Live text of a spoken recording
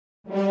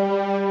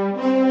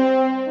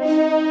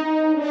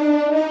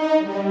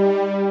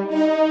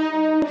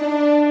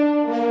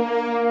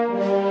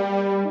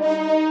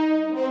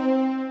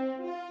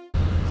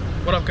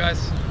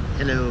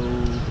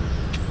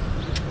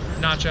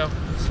Nacho.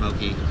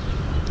 Smokey.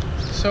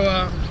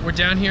 So we're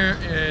down here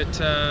at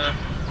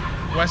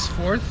West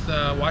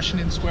 4th,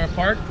 Washington Square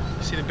Park.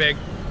 You see the big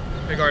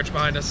arch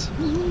behind us.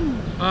 We're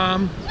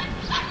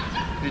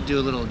gonna do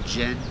a little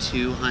Gen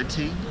 2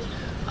 hunting,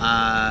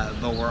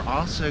 but we're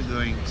also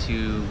going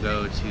to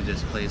go to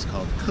this place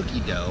called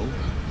Cookie Dough,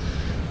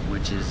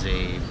 which is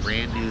a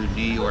brand new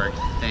New York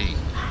thing.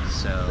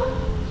 So,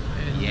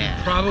 And yeah.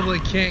 you probably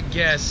can't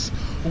guess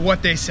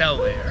what they sell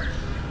there.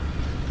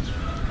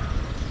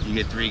 You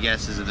get 3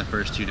 guesses and the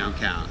first 2 don't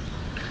count.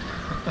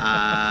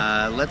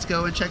 Let's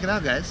go and check it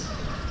out, guys.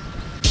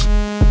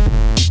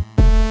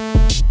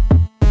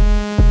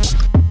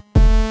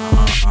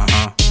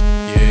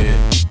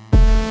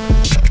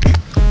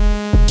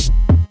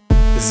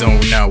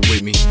 Zone out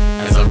with me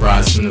as I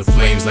rise from the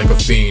flames like a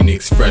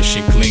phoenix, fresh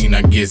and clean.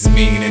 I gets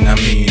mean and I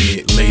mean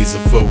it. Laser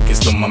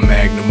focused on my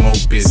Magnum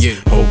Opus.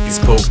 Hocus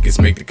pocus,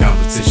 make the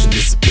competition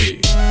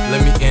disappear.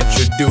 Let me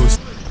introduce.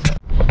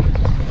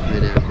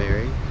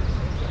 Berry.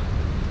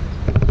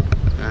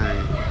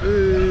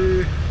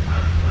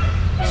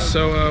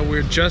 So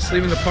we're just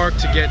leaving the park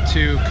to get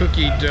to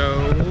Cookie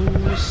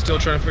Dough. Still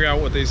trying to figure out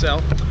what they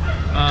sell.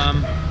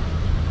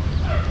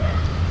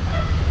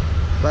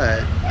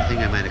 But I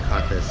think I might have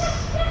caught this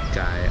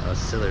guy,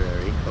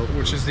 Oscillary. Oh,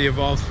 Which is the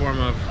evolved form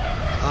of...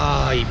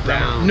 Oh, he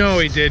bounced. No,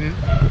 he didn't.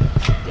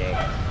 Dick.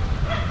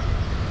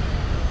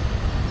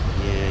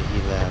 Yeah,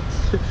 he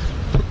left.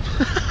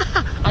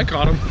 I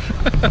caught him.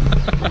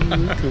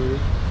 Cool.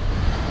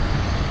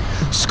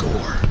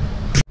 Score.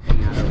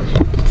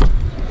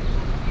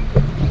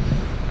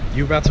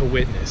 You're about to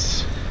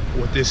witness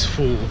what this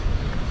fool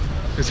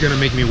is gonna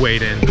make me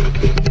wade in. You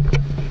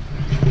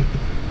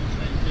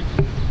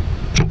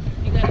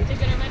got a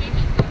ticket already?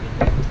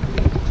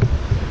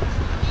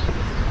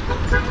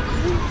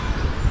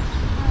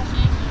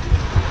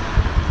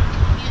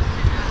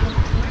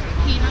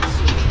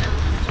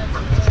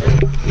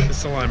 This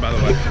is the line, by the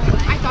way.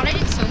 I thought I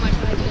did so much,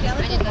 but I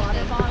did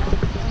water bottle.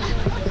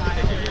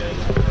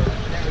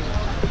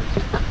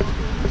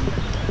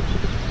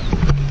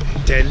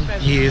 10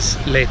 years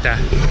later.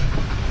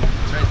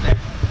 It's right there.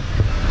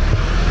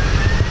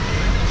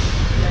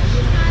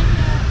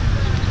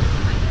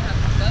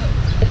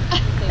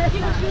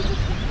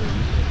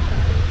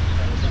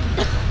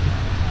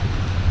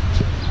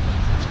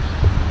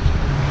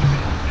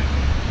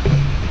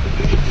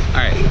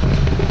 Alright.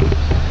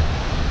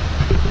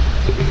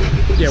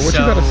 Yeah, what you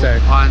gotta say?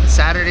 On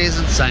Saturdays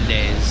and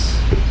Sundays,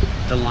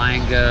 the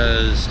line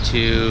goes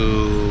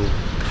to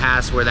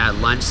past where that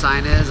lunch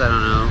sign is. I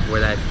don't know,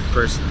 where that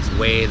person's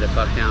way the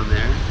fuck down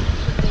there.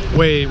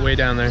 Way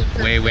down there.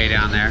 Way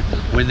down there.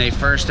 When they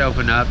first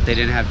opened up, they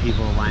didn't have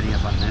people lining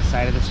up on this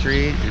side of the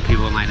street and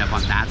people lined up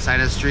on that side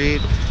of the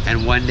street.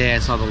 And one day I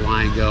saw the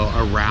line go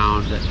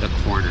around the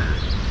corner.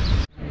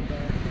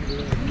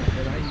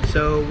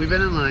 So we've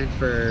been in line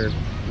for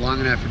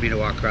long enough for me to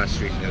walk across the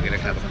street and go get a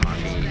cup of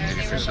coffee and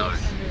a croissant.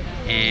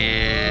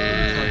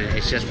 And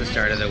it's just the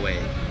start of the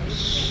wait.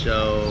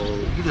 So,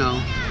 you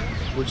know,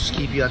 we'll just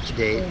keep you up to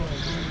date.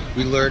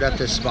 We lured up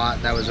this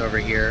spot that was over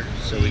here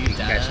so we can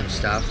catch some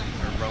stuff.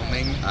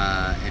 Roaming.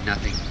 And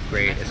nothing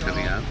great is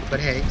coming up. But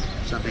hey,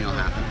 something will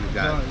happen. We've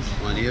got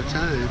plenty of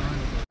time.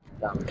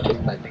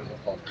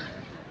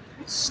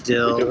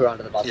 Still in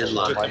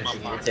line.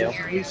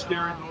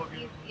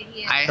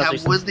 I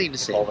have one thing to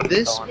say.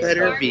 This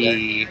better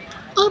be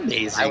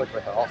amazing.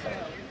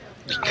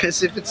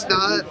 Because if it's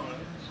not,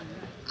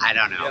 I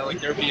don't know.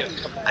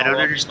 I don't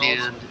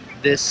understand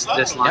this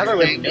line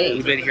thing.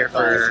 We've been here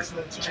for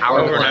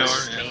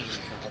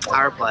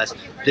hour plus.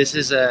 This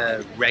is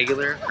a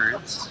regular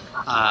occurrence,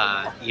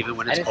 even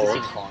when it's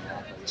cold.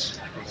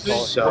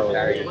 So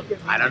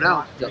I don't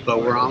know,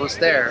 but we're almost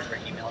there.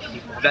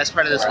 The best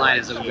part of this line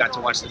is that we got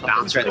to watch the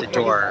bouncer at the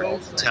door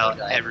tell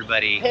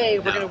everybody, "Hey,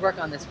 we're gonna work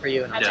on this for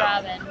you." That's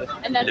Robin.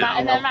 And then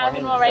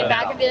Robin will write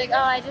back and be like, "Oh,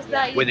 I just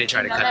thought you." When they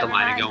try to cut the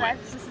line and go in.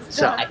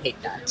 So I hate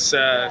that.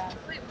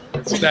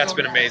 That's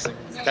been amazing.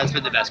 That's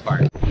been the best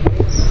part.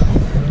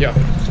 Yeah.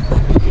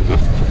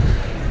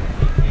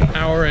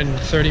 Hour and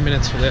 30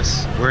 minutes for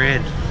this. We're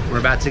in. We're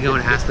about to go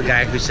and ask the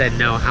guy who said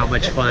no how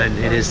much fun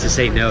it is to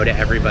say no to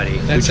everybody.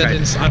 That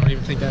sentence, I don't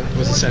even think that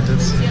was a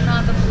sentence.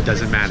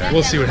 Doesn't matter.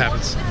 We'll see what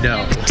happens.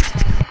 No.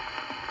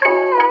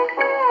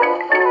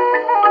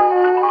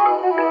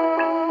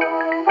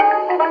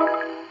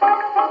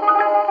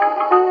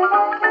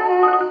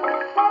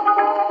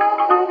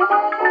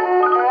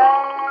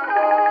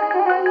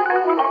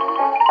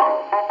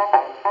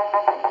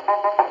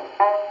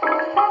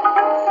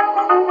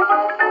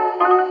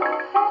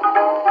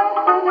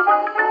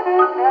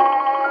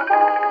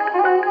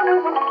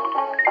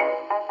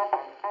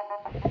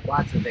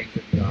 Lots of things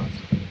would be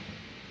awesome.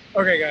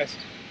 Okay, guys.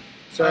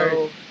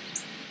 So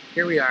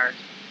here we are.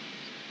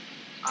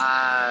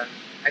 I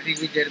think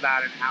we did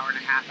about an hour and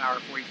a half, hour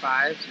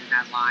 45 in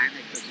that line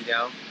at Cookie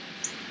Dough.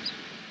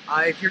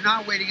 If you're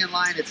not waiting in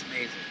line, it's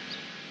amazing.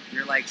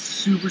 You're like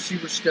super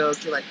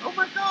stoked. You're like, oh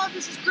my god,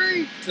 this is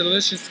great.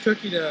 Delicious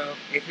cookie dough.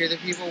 If you're the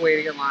people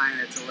waiting in line,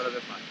 it's a little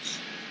bit much.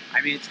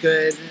 I mean, it's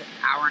good.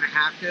 Hour and a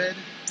half good.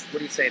 What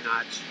do you say,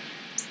 Notch?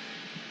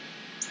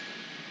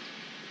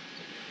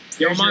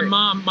 Yo, my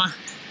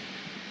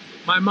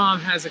mom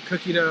has a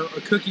cookie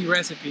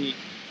recipe,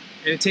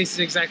 and it tastes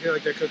exactly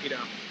like their cookie dough.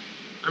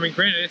 I mean,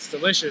 granted, it's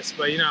delicious,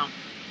 but you know.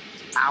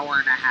 Hour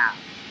and a half.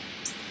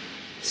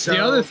 So, the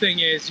other thing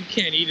is, you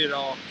can't eat it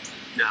all.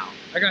 No.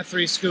 I got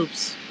 3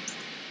 scoops.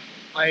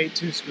 I ate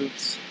 2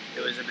 scoops.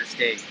 It was a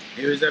mistake.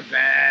 It was a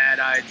bad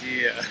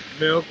idea.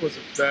 Milk was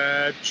a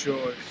bad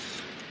choice.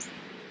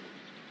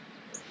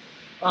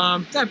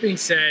 That being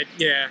said,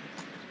 yeah.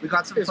 We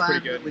got some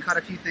fun. We caught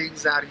a few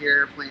things out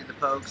here playing the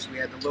pokes. We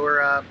had the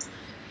lure up.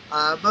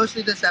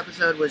 Mostly this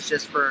episode was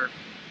just for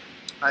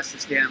us to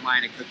stand in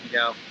line at cookie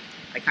dough.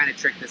 I kind of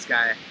tricked this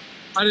guy.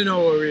 I didn't know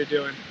what we were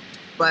doing.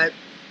 But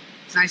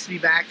it's nice to be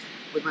back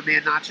with my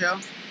man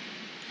Nacho.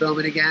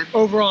 Filming again.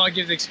 Overall, I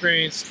give the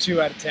experience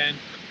 2 out of 10.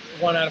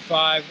 1 out of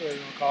 5, whatever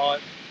you want to call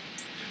it.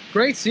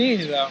 Great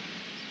scenes, though.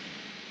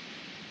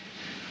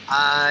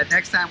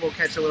 Next time we'll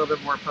catch a little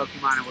bit more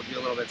Pokemon and we'll do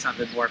a little bit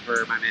something more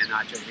for my man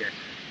Nacho here.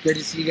 Good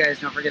to see you guys.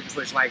 Don't forget to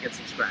push like and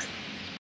subscribe.